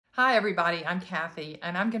Hi everybody, I'm Cathy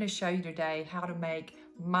and I'm going to show you today how to make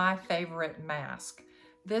my favorite mask.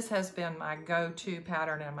 This has been my go-to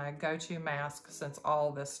pattern and my go-to mask since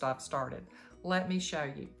all this stuff started. Let me show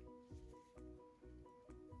you.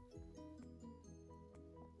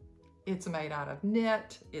 It's made out of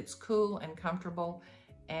knit, it's cool and comfortable,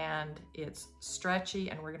 and it's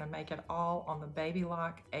stretchy, and we're going to make it all on the Baby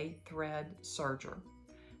Lock 8-thread serger.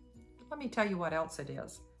 Let me tell you what else it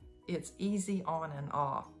is. It's easy on and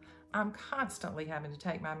off. I'm constantly having to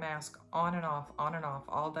take my mask on and off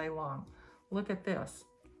all day long. Look at this,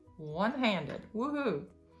 one-handed, woohoo.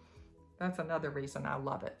 That's another reason I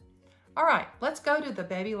love it. All right, let's go to the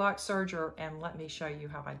Baby Lock serger and let me show you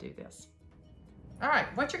how I do this. All right,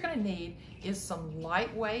 what you're gonna need is some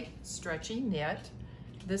lightweight stretchy knit.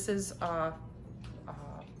 This is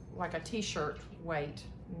like a t-shirt weight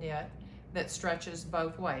knit that stretches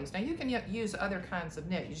both ways. Now you can use other kinds of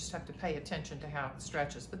knit, you just have to pay attention to how it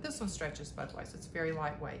stretches, but this one stretches both ways. It's very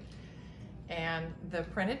lightweight. And the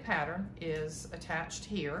printed pattern is attached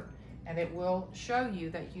here, and it will show you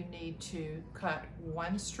that you need to cut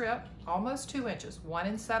one strip, almost 2 inches,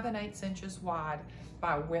 1 7/8 inches wide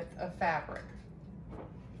by width of fabric,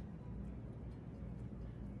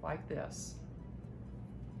 like this.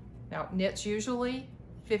 Now knit's usually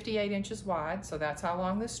 58 inches wide, so that's how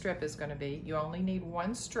long this strip is going to be. You only need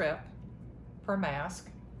one strip per mask,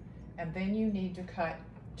 and then you need to cut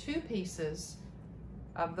 2 pieces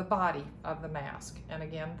of the body of the mask. And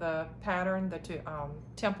again, the pattern, the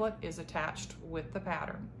template is attached with the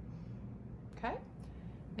pattern. Okay?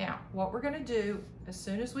 Now, what we're going to do as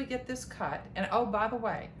soon as we get this cut, and oh, by the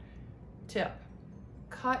way, tip,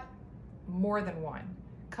 cut more than one.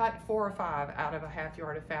 Cut 4 or 5 out of a 1/2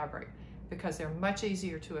 yard of fabric, because they're much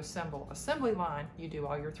easier to assemble. Assembly line, you do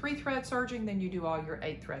all your 3-thread serging, then you do all your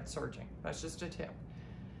 8-thread serging. That's just a tip.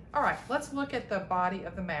 All right, let's look at the body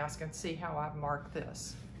of the mask and see how I've marked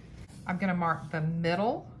this. I'm gonna mark the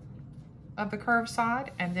middle of the curved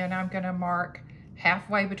side, and then I'm gonna mark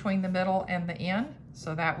halfway between the middle and the end.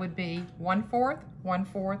 So that would be 1/4,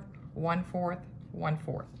 1/4, 1/4,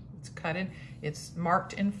 1/4. It's cut in, it's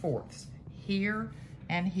marked in fourths. Here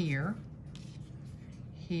and here,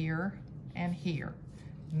 here, and here.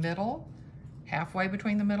 Middle, halfway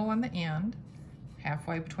between the middle and the end,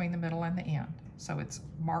 halfway between the middle and the end. So it's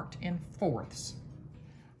marked in fourths.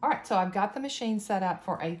 All right, so I've got the machine set up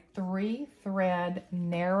for a 3-thread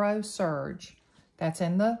narrow serge. That's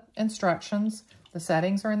in the instructions. The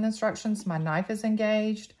settings are in the instructions. My knife is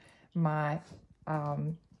engaged. My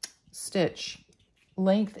stitch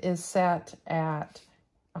length is set at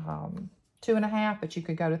 2.5, but you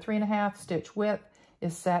could go to 3.5. Stitch width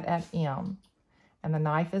is set at M, and the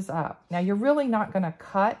knife is up. Now you're really not going to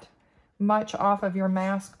cut much off of your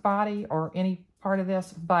mask body or any part of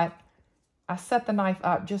this, but I set the knife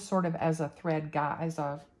up just sort of as a thread guide, as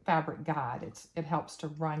a fabric guide. It helps to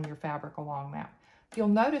run your fabric along that. You'll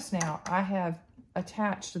notice now I have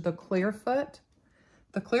attached the clear foot.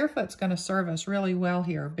 The clear foot's going to serve us really well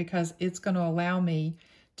here because it's going to allow me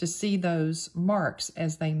to see those marks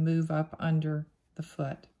as they move up under the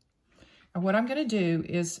foot. And what I'm going to do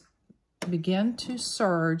is begin to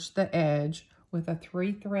serge the edge with a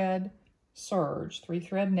 3-thread serge,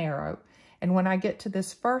 3-thread narrow. And when I get to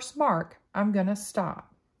this first mark, I'm going to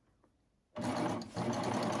stop. Go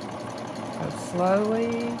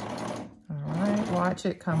slowly. All right, watch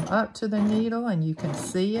it come up to the needle and you can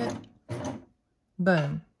see it.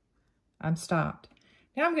 Boom, I'm stopped.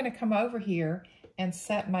 Now I'm going to come over here and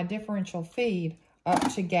set my differential feed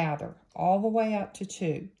up to gather, all the way up to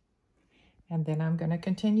 2. And then I'm going to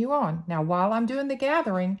continue on. Now, while I'm doing the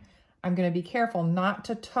gathering, I'm going to be careful not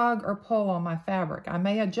to tug or pull on my fabric. I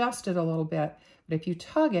may adjust it a little bit, but if you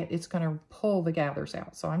tug it, it's going to pull the gathers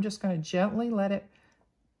out. So I'm just going to gently let it.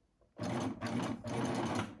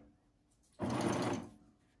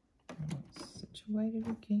 Situate it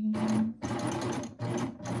again.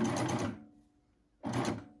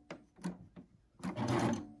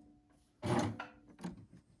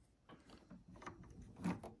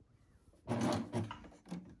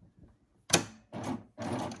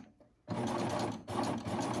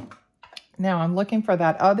 Now I'm looking for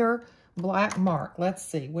that other black mark. Let's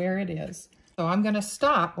see where it is. So I'm going to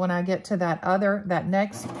stop when I get to that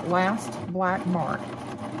last black mark,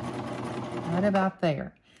 right about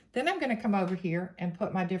there. Then I'm going to come over here and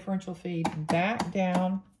put my differential feed back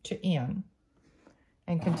down to N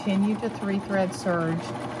and continue to 3-thread serge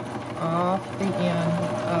off the end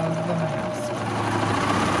of the mask.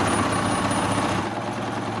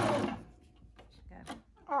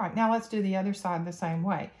 All right, now let's do the other side the same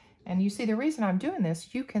way. And you see the reason I'm doing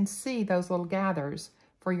this, you can see those little gathers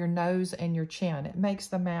for your nose and your chin. It makes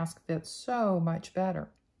the mask fit so much better.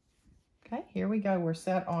 Okay, here we go. We're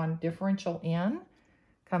set on differential N,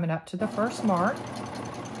 coming up to the first mark.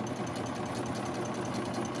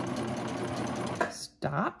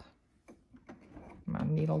 Stop. My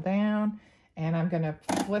needle down, and I'm going to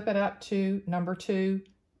flip it up to number 2,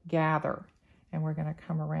 gather. And we're going to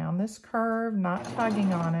come around this curve, not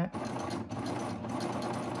tugging on it.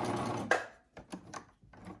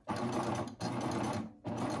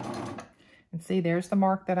 And see, there's the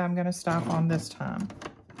mark that I'm going to stop on this time.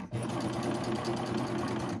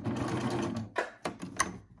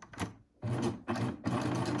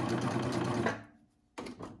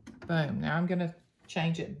 Boom. Now I'm going to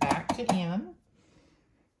change it back to N.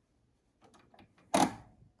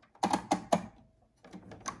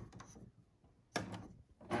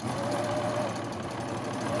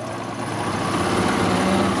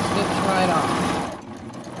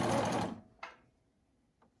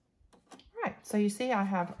 So you see I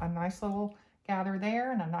have a nice little gather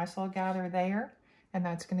there and a nice little gather there, and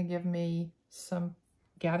that's going to give me some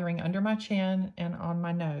gathering under my chin and on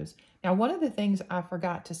my nose. Now, one of the things I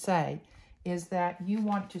forgot to say is that you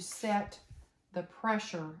want to set the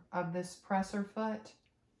pressure of this presser foot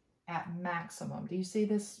at maximum. Do you see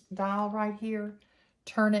this dial right here?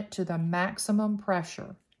 Turn it to the maximum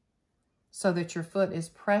pressure so that your foot is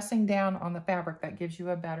pressing down on the fabric. That gives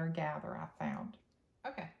you a better gather, I found.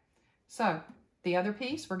 Okay, so the other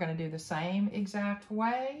piece, we're going to do the same exact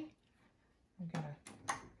way. I'm going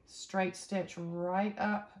to straight stitch right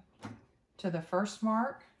up to the first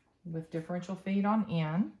mark with differential feet on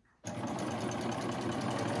N.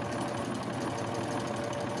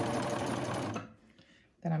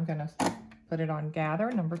 Then I'm going to put it on gather,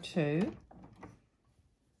 number 2.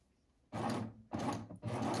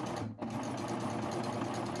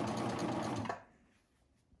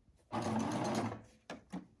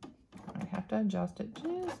 To adjust it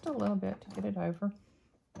just a little bit to get it over.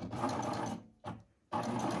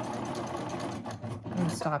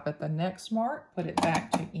 And stop at the next mark, put it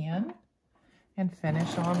back to N, and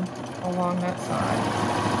finish on along that side.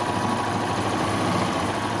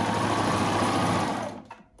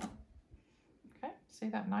 Okay, see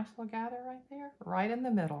that nice little gather right there? Right in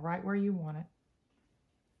the middle, right where you want it.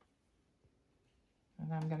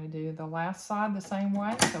 And I'm going to do the last side the same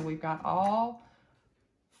way. So we've got all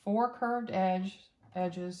 4 curved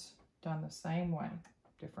edges done the same way.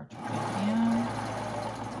 Differential in,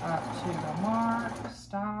 up to the mark,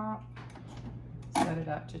 stop, set it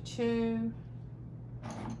up to 2.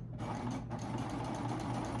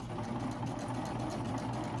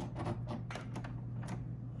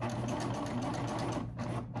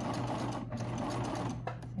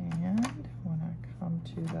 And when I come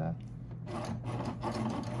to the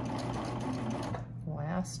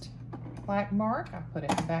last black mark, I put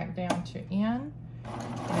it back down to N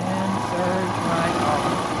and serge right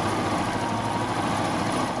off.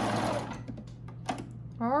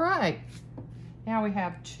 All right, now we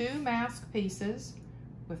have 2 mask pieces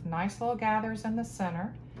with nice little gathers in the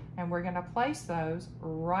center, and we're going to place those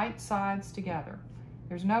right sides together.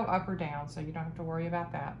 There's no up or down, so you don't have to worry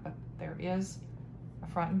about that, but there is a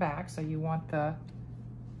front and back, so you want the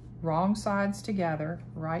wrong sides together,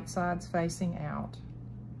 right sides facing out.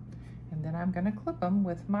 And then I'm going to clip them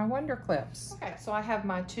with my Wonder Clips. Okay, so I have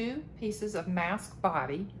my 2 pieces of mask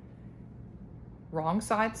body, wrong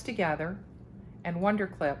sides together, and Wonder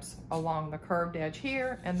Clips along the curved edge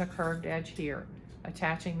here and the curved edge here,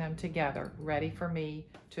 attaching them together, ready for me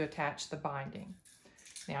to attach the binding.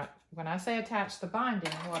 Now, when I say attach the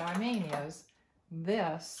binding, what I mean is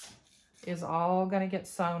this is all going to get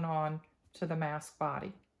sewn on to the mask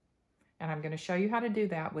body. And I'm going to show you how to do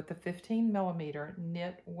that with the 15mm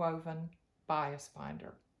knit woven bias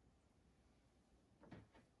binder.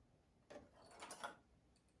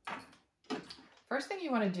 First thing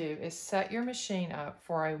you want to do is set your machine up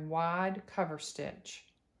for a wide cover stitch.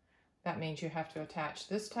 That means you have to attach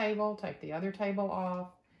this table, take the other table off,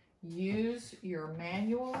 use your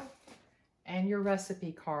manual and your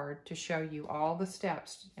recipe card to show you all the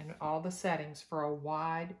steps and all the settings for a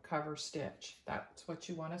wide cover stitch. That's what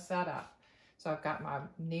you want to set up. So I've got my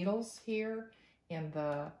needles here in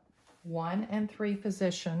the 1 and 3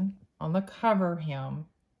 position on the cover hem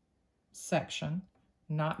section,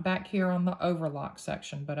 not back here on the overlock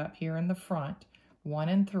section, but up here in the front, 1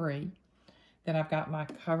 and 3. Then I've got my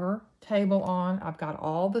cover table on. I've got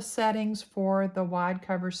all the settings for the wide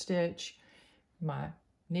cover stitch. My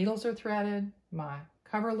needles are threaded, my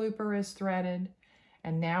cover looper is threaded,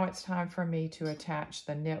 and now it's time for me to attach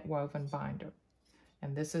the knit woven binder.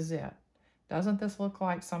 And this is it. Doesn't this look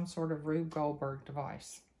like some sort of Rube Goldberg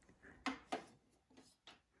device?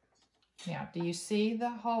 Now, do you see the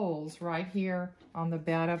holes right here on the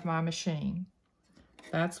bed of my machine?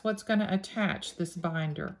 That's what's going to attach this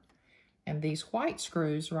binder. And these white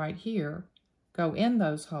screws right here go in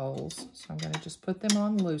those holes. So I'm going to just put them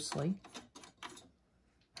on loosely.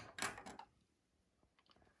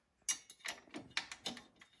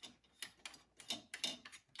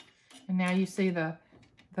 And now you see the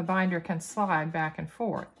binder can slide back and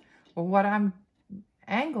forth. Well, what I'm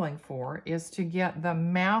angling for is to get the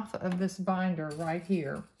mouth of this binder right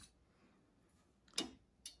here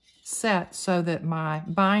set so that my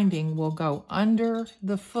binding will go under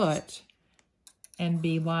the foot and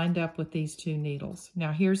be lined up with these two needles.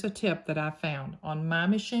 Now here's a tip that I found. On my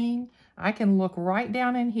machine, I can look right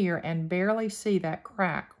down in here and barely see that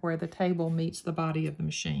crack where the table meets the body of the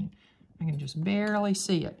machine. I can just barely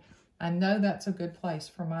see it. I know that's a good place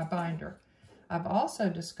for my binder. I've also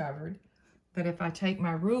discovered that if I take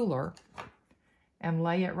my ruler and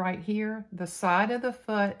lay it right here, the side of the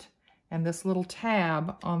foot and this little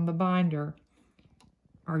tab on the binder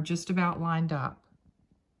are just about lined up.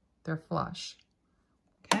 They're flush.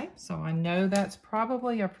 Okay, so I know that's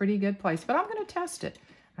probably a pretty good place, but I'm going to test it.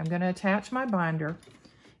 I'm going to attach my binder,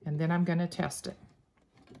 and then I'm going to test it.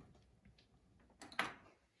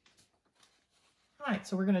 All right,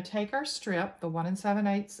 so we're going to take our strip, the 1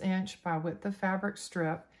 7/8 inch by width of fabric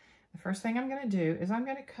strip. The first thing I'm going to do is I'm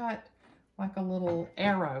going to cut like a little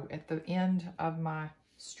arrow at the end of my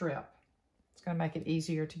strip. It's going to make it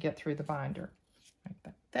easier to get through the binder.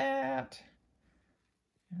 Like that,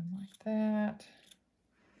 and like that.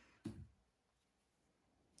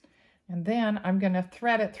 And then I'm going to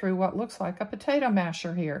thread it through what looks like a potato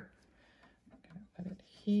masher here. I'm going to put it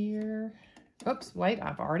here. Oops, wait,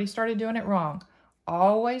 I've already started doing it wrong.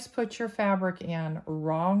 Always put your fabric in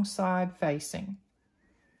wrong side facing.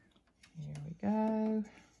 Here we go.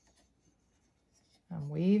 I'm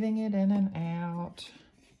weaving it in and out.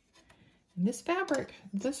 And this fabric,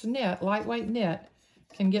 this knit, lightweight knit,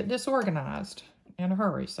 can get disorganized in a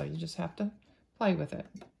hurry, so you just have to play with it,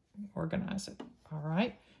 organize it. All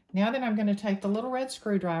right. Now then I'm going to take the little red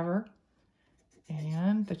screwdriver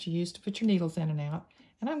and that you use to put your needles in and out,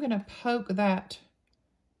 and I'm going to poke that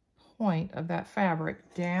point of that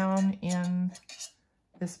fabric down in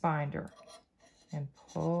this binder and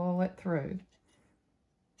pull it through.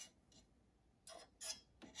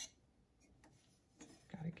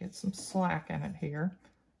 Got to get some slack in it here.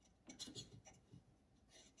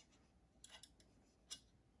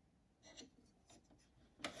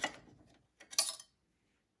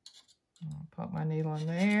 I'll put my needle in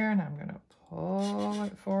there and I'm going to pull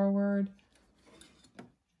it forward.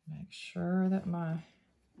 Make sure that my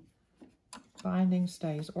binding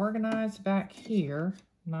stays organized back here,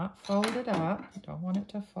 not folded up. Don't want it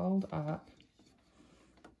to fold up.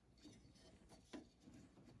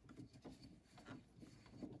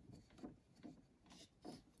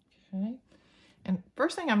 Okay. And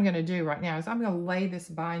first thing I'm going to do right now is I'm going to lay this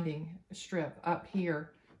binding strip up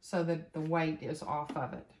here so that the weight is off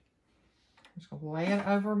of it. I'm just going to lay it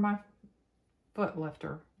over my foot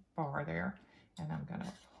lifter bar there, and I'm going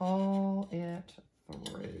to pull it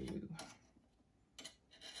through.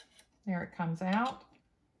 There it comes out.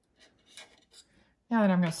 Now that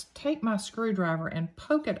I'm going to take my screwdriver and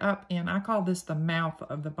poke it up in, I call this the mouth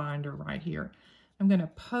of the binder right here. I'm going to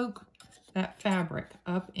poke that fabric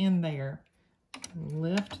up in there,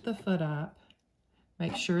 lift the foot up,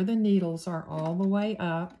 make sure the needles are all the way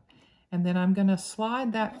up, and then I'm going to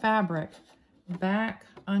slide that fabric back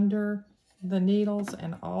under the needles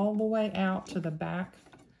and all the way out to the back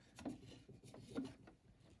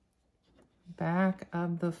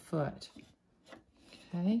of the foot.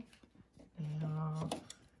 Okay, now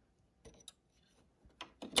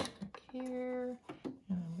back here, and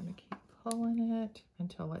I'm going to keep pulling it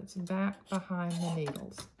until it's back behind the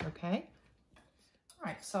needles. Okay, all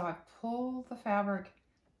right, so I pull the fabric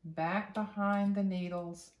back behind the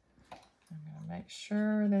needles. I'm going to make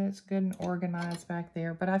sure that it's good and organized back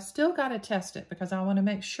there, but I've still got to test it because I want to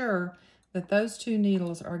make sure that those two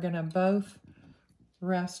needles are going to both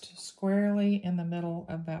rest squarely in the middle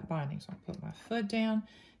of that binding. So I'll put my foot down.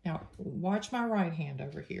 Now, watch my right hand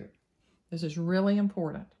over here. This is really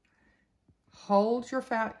important. Hold your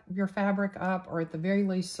fabric up, or at the very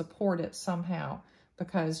least support it somehow,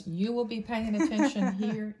 because you will be paying attention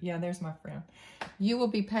here. Yeah, there's my friend. You will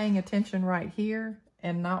be paying attention right here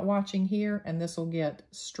and not watching here, and this will get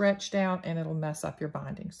stretched out and it'll mess up your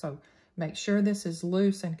binding. So make sure this is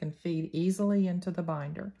loose and can feed easily into the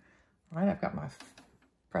binder. All right, I've got my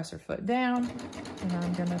presser foot down, and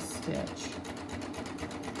I'm gonna stitch.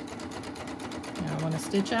 Now I wanna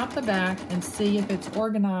stitch out the back and see if it's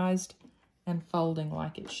organized and folding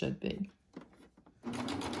like it should be.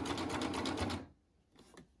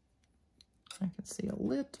 I can see a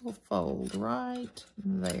little fold right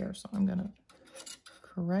there, so I'm going to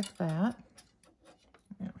correct that.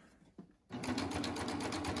 Yeah.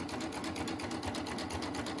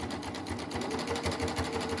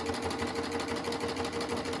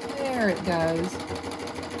 There it goes.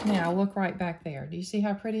 Now look right back there. Do you see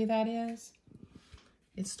how pretty that is?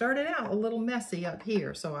 It started out a little messy up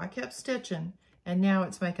here, so I kept stitching, and now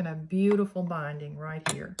it's making a beautiful binding right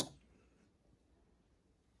here.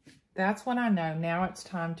 That's when I know now it's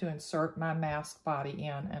time to insert my mask body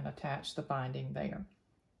in and attach the binding there.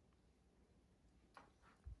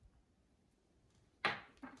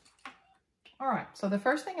 All right, so the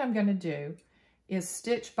first thing I'm going to do is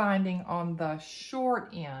stitch binding on the short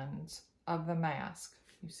ends of the mask.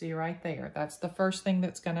 You see right there, that's the first thing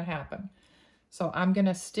that's going to happen. So I'm going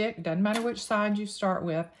to stick, doesn't matter which side you start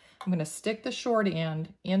with, I'm going to stick the short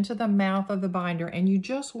end into the mouth of the binder, and you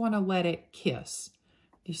just want to let it kiss.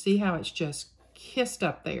 You see how it's just kissed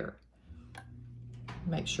up there.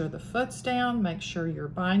 Make sure the foot's down, make sure your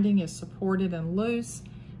binding is supported and loose,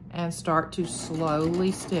 and start to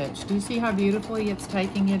slowly stitch. Do you see how beautifully it's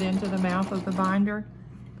taking it into the mouth of the binder?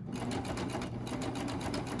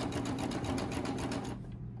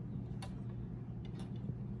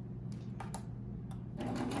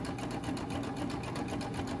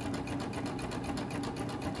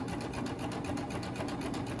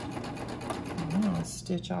 I'll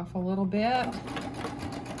stitch off a little bit.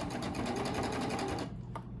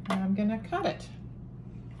 And I'm going to cut it,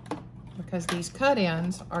 because these cut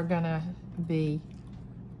ends are going to be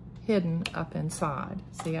hidden up inside.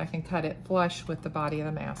 See, I can cut it flush with the body of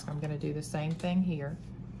the mask. I'm going to do the same thing here.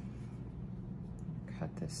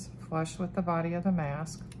 Cut this flush with the body of the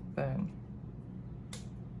mask. Boom.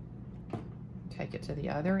 Take it to the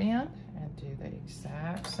other end and do the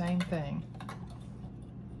exact same thing.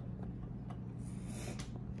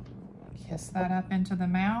 Kiss that up into the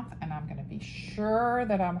mouth, and I'm going to be sure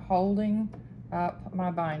that I'm holding up my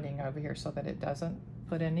binding over here so that it doesn't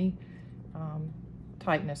put any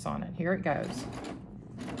tightness on it. Here it goes.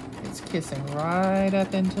 It's kissing right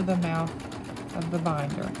up into the mouth of the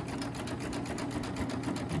binder.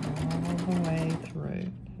 All the way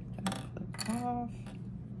through. Take that clip off.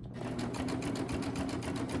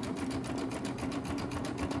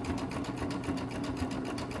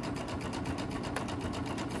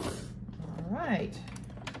 Right.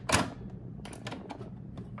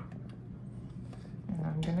 And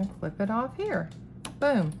I'm going to clip it off here.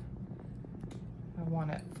 Boom. I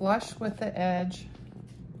want it flush with the edge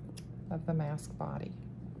of the mask body.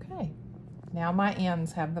 Okay. Now my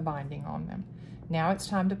ends have the binding on them. Now it's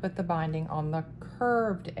time to put the binding on the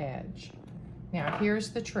curved edge. Now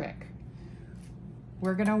here's the trick.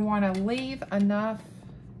 We're going to want to leave enough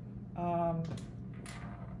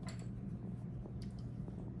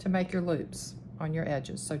to make your loops on your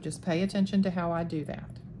edges. So just pay attention to how I do that.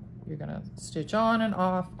 You're going to stitch on and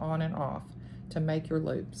off to make your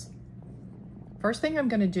loops. First thing I'm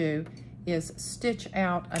going to do is stitch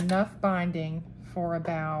out enough binding for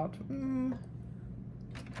about,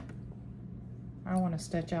 I want to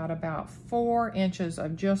stitch out about 4 inches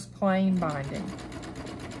of just plain binding.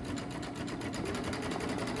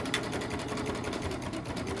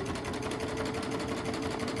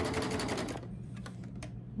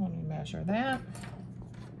 Let me measure that.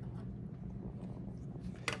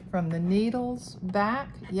 From the needles back,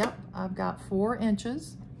 yep, I've got 4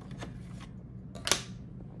 inches.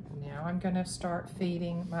 Now I'm going to start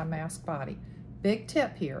feeding my mask body. Big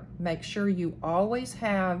tip here, make sure you always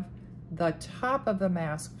have the top of the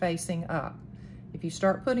mask facing up. If you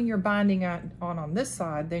start putting your binding on this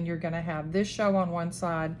side, then you're going to have this show on one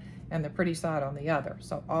side and the pretty side on the other.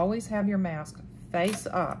 So always have your mask face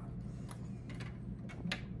up.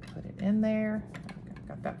 Put it in there. I've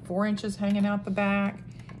got that 4 inches hanging out the back.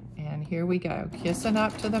 And here we go, kissing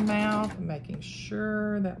up to the mouth, making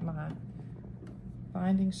sure that my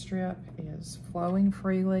binding strip is flowing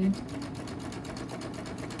freely.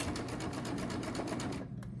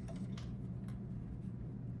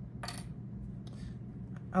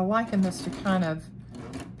 I liken this to kind of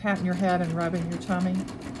patting your head and rubbing your tummy,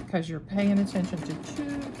 because you're paying attention to 2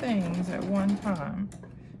 things at one time.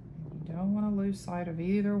 You don't want to lose sight of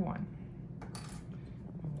either one.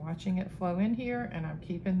 I'm watching it flow in here, and I'm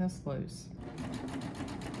keeping this loose.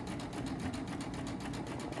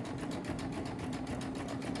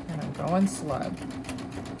 And I'm going slow.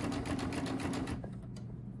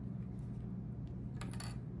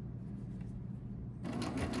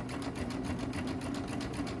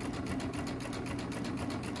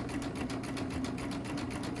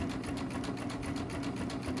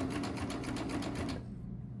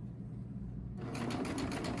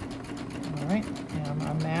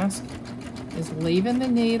 mask is leaving the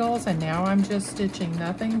needles, and now I'm just stitching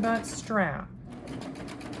nothing but strap.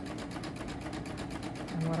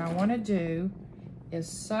 And what I want to do is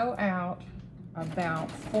sew out about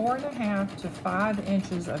 4.5 to 5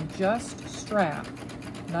 inches of just strap,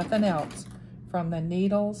 nothing else, from the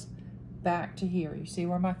needles back to here. You see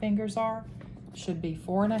where my fingers are? Should be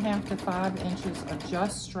 4.5 to 5 inches of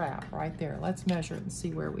just strap right there. Let's measure it and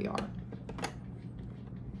see where we are.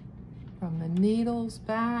 From the needles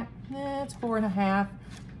back, it's 4.5.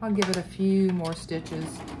 I'll give it a few more stitches.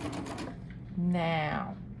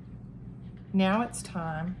 Now it's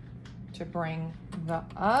time to bring the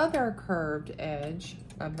other curved edge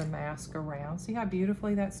of the mask around. See how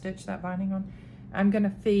beautifully that stitched that binding on? I'm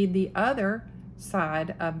gonna feed the other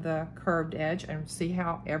side of the curved edge and see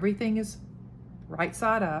how everything is right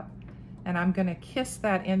side up. And I'm gonna kiss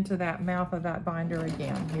that into that mouth of that binder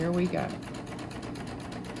again. Here we go.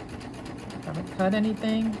 Haven't cut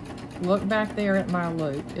anything. Look back there at my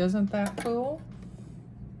loop. Isn't that cool?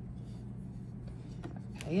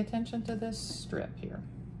 Pay attention to this strip here.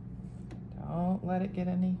 Don't let it get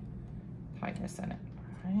any tightness in it,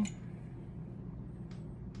 all right?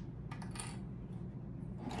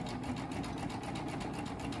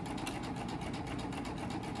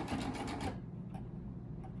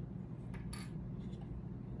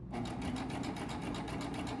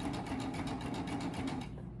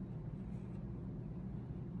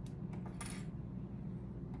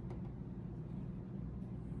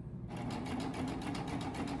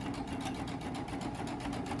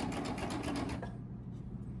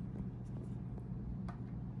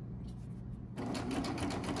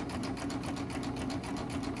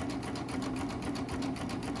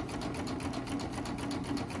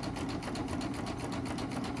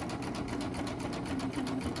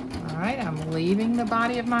 All right, I'm leaving the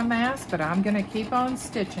body of my mask, but I'm gonna keep on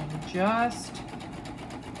stitching. Just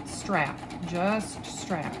strap, just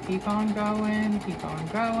strap. Keep on going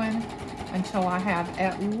until I have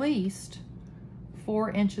at least 4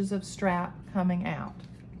 inches of strap coming out.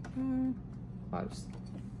 Close.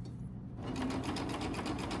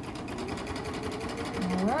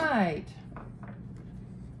 All right.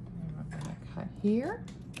 I'm gonna cut here.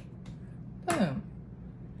 Boom.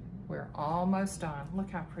 We're almost done.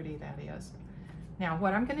 Look how pretty that is. Now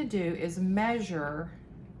what I'm gonna do is measure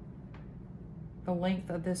the length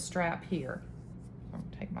of this strap here. So I'm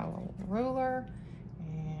gonna take my little ruler,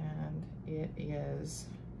 and it is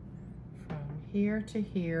from here to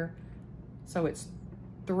here. So it's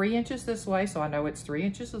 3 inches this way, so I know it's 3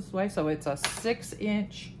 inches this way, so it's a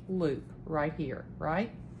 6-inch loop right here, right?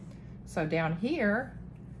 So down here,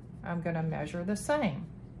 I'm gonna measure the same.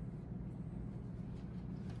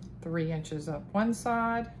 3 inches up one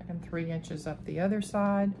side and 3 inches up the other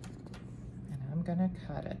side, and I'm gonna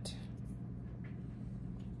cut it.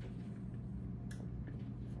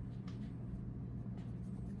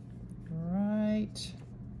 Right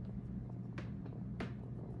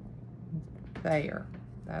there.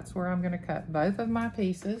 That's where I'm gonna cut both of my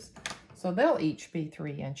pieces. So they'll each be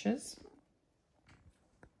 3 inches.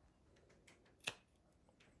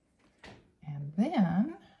 And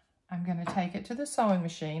then I'm gonna take it to the sewing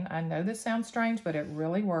machine. I know this sounds strange, but it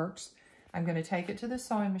really works. I'm gonna take it to the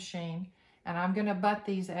sewing machine, and I'm gonna butt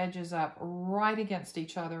these edges up right against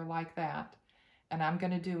each other like that. And I'm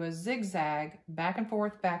gonna do a zigzag back and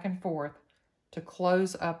forth to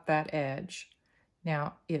close up that edge.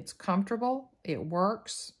 Now, it's comfortable, it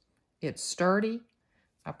works, it's sturdy.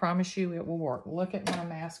 I promise you it will work. Look at my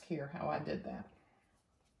mask here, how I did that.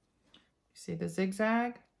 You see the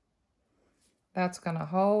zigzag? That's gonna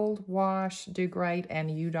hold, wash, do great, and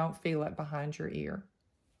you don't feel it behind your ear.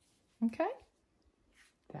 Okay?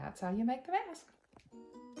 That's how you make the mask.